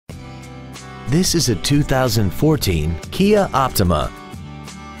This is a 2014 Kia Optima.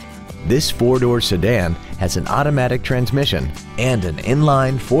 This four-door sedan has an automatic transmission and an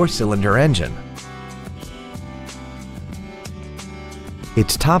inline four-cylinder engine.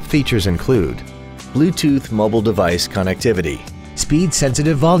 Its top features include Bluetooth mobile device connectivity,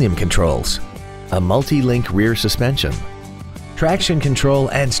 speed-sensitive volume controls, a multi-link rear suspension, traction control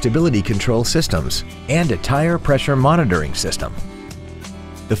and stability control systems, and a tire pressure monitoring system.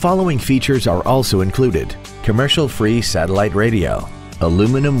 The following features are also included: commercial-free satellite radio,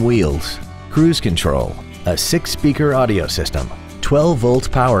 aluminum wheels, cruise control, a 6-speaker audio system, 12-volt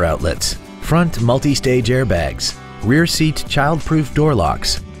power outlets, front multi-stage airbags, rear seat child-proof door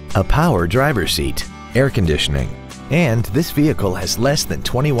locks, a power driver's seat, air conditioning, and this vehicle has less than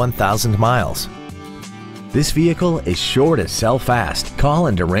 21,000 miles. This vehicle is sure to sell fast. Call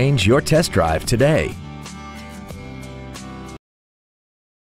and arrange your test drive today.